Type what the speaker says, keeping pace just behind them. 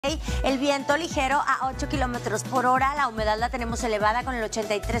Monterrey, el viento ligero a 8 kilómetros por hora, la humedad la tenemos elevada con el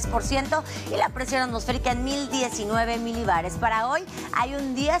 83% y la presión atmosférica en 1019 milibares. Para hoy hay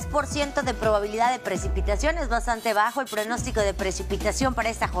un 10% de probabilidad de precipitación, es bastante bajo el pronóstico de precipitación para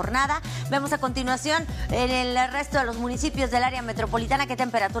esta jornada. Vemos a continuación en el resto de los municipios del área metropolitana qué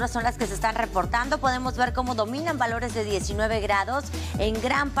temperaturas son las que se están reportando. Podemos ver cómo dominan valores de 19 grados en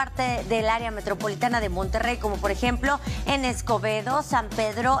gran parte del área metropolitana de Monterrey, como por ejemplo en Escobedo, San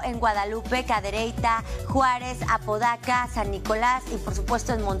Pedro, en Guadalupe, Cadereyta, Juárez, Apodaca, San Nicolás y por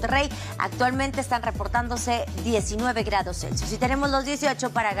supuesto en Monterrey. Actualmente están reportándose 19 grados Celsius y tenemos los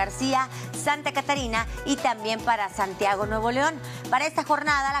 18 para García, Santa Catarina y también para Santiago, Nuevo León. Para esta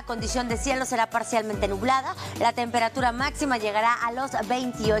jornada la condición de cielo será parcialmente nublada, la temperatura máxima llegará a los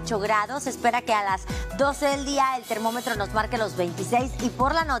 28 grados, se espera que a las 12 del día el termómetro nos marque los 26 y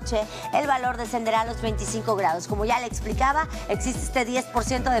por la noche el valor descenderá a los 25 grados. Como ya le explicaba, existe este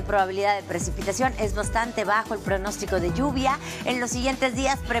 10% de probabilidad de precipitación, es bastante bajo el pronóstico de lluvia. En los siguientes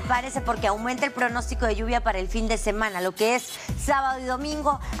días prepárese porque aumenta el pronóstico de lluvia para el fin de semana, lo que es sábado y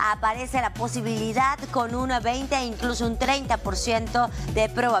domingo aparece la posibilidad con un 20 e incluso un 30% de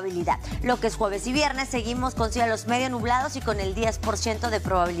probabilidad. Lo que es jueves y viernes seguimos con cielos medio nublados y con el 10% de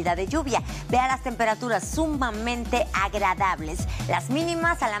probabilidad de lluvia. Vea las temperaturas sumamente agradables. Las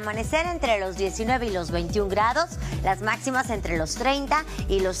mínimas al amanecer entre los 19 y los 21 grados, las máximas entre los 30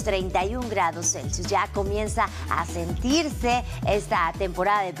 y los 31 grados Celsius. Ya comienza a sentirse esta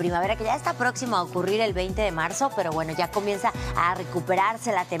temporada de primavera que ya está próxima a ocurrir el 20 de marzo, pero bueno, ya comienza a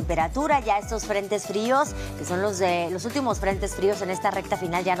recuperarse la temperatura. Ya estos frentes fríos, que son los últimos frentes fríos en esta recta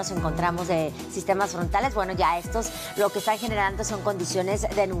final, ya nos encontramos de sistemas frontales. Bueno, ya estos lo que están generando son condiciones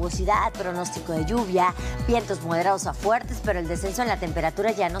de nubosidad, pronóstico de lluvia, vientos moderados a fuertes, pero el descenso en la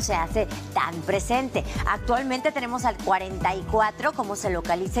temperatura ya no se hace tan presente. Actualmente tenemos al 44 como se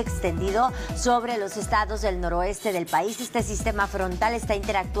localiza extendido sobre los estados del noroeste del país. Este sistema frontal está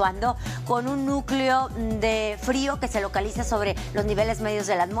interactuando con un núcleo de frío que se localiza sobre los niveles medios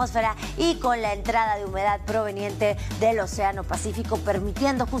de la atmósfera y con la entrada de humedad proveniente del Océano Pacífico,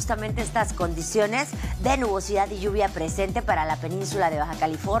 permitiendo justamente estas condiciones de nubosidad y lluvia presente para la península de Baja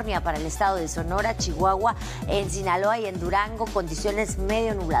California, para el estado de Sonora, Chihuahua, en Sinaloa y en Durango, condiciones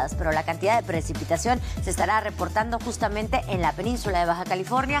medio nubladas, pero la cantidad de precipitación se estará reportando justamente en la península de Baja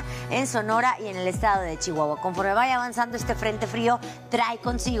California, en Sonora y en el estado de Chihuahua. Conforme vaya avanzando este frente frío, trae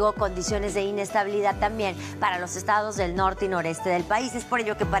consigo condiciones de inestabilidad también para los estados del norte y noreste del país. Es por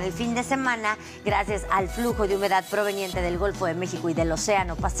ello que para el fin de semana, gracias al flujo de humedad proveniente del Golfo de México y del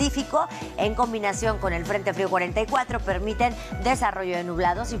Océano Pacífico, en combinación con el Frente Frío 44, permiten desarrollo de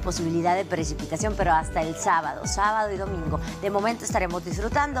nublados y posibilidad de precipitación, pero hasta el sábado y domingo. De momento estaremos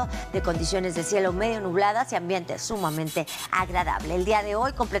disfrutando de condiciones de cielo medio nubladas y ambiente sumamente agradable. El día de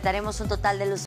hoy completaremos un total de los